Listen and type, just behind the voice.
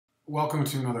Welcome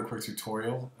to another quick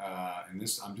tutorial. I'm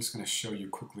just going to show you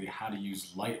quickly how to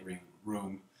use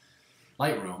Lightroom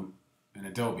in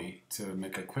Adobe to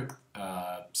make a quick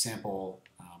sample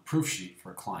proof sheet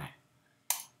for a client.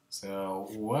 So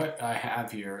what I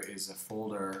have here is a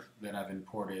folder that I've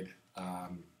imported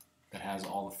that has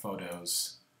all the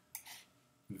photos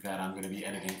that I'm going to be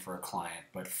editing for a client.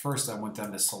 But first I want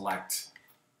them to select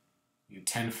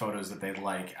 10 photos that they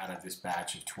like out of this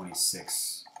batch of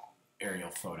 26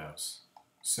 aerial photos.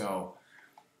 So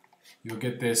you'll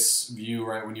get this view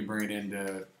right when you bring it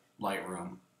into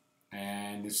Lightroom,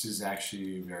 and this is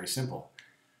actually very simple.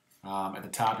 At the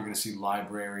top you're going to see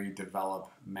library,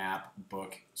 develop, map,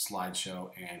 book,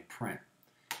 slideshow, and print.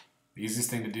 The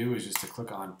easiest thing to do is just to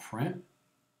click on print,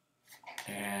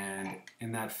 and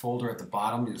in that folder at the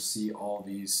bottom you'll see all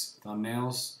these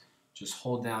thumbnails. Just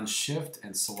hold down shift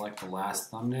and select the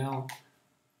last thumbnail,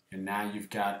 and now you've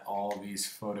got all these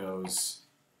photos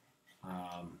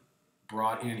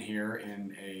brought in here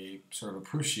in a sort of a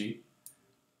proof sheet.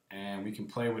 And we can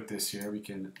play with this here. We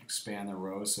can expand the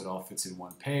rows so it all fits in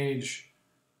one page,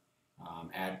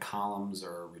 add columns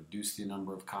or reduce the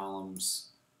number of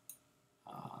columns.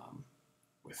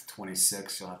 With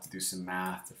 26 you'll have to do some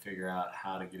math to figure out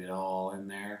how to get it all in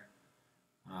there,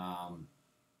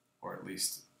 or at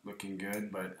least looking good,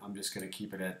 but I'm just going to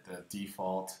keep it at the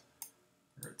default.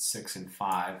 We're at 6 and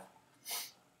 5.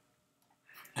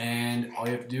 And all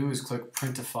you have to do is click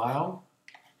print to file,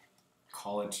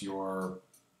 call it your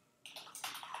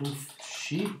proof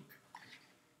sheet,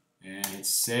 and hit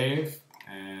save.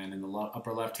 And in the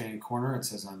upper left hand corner it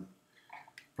says I'm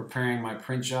preparing my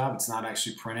print job. It's not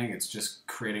actually printing, it's just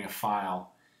creating a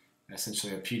file,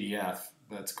 essentially a PDF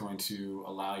that's going to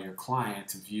allow your client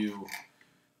to view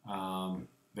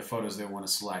the photos they want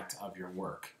to select of your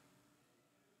work.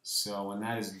 So when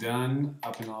that is done,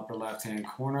 up in the upper left hand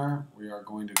corner we are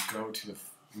going to go to the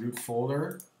root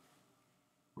folder,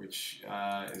 which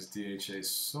is DHA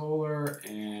Solar,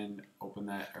 and open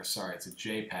that, or sorry, it's a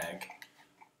JPEG,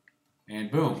 and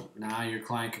boom, now your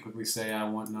client can quickly say I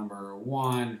want number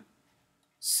 1,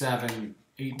 7,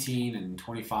 18, and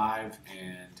 25,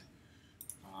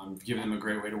 and give them a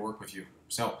great way to work with you.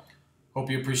 So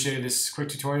hope you appreciated this quick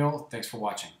tutorial. Thanks for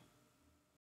watching.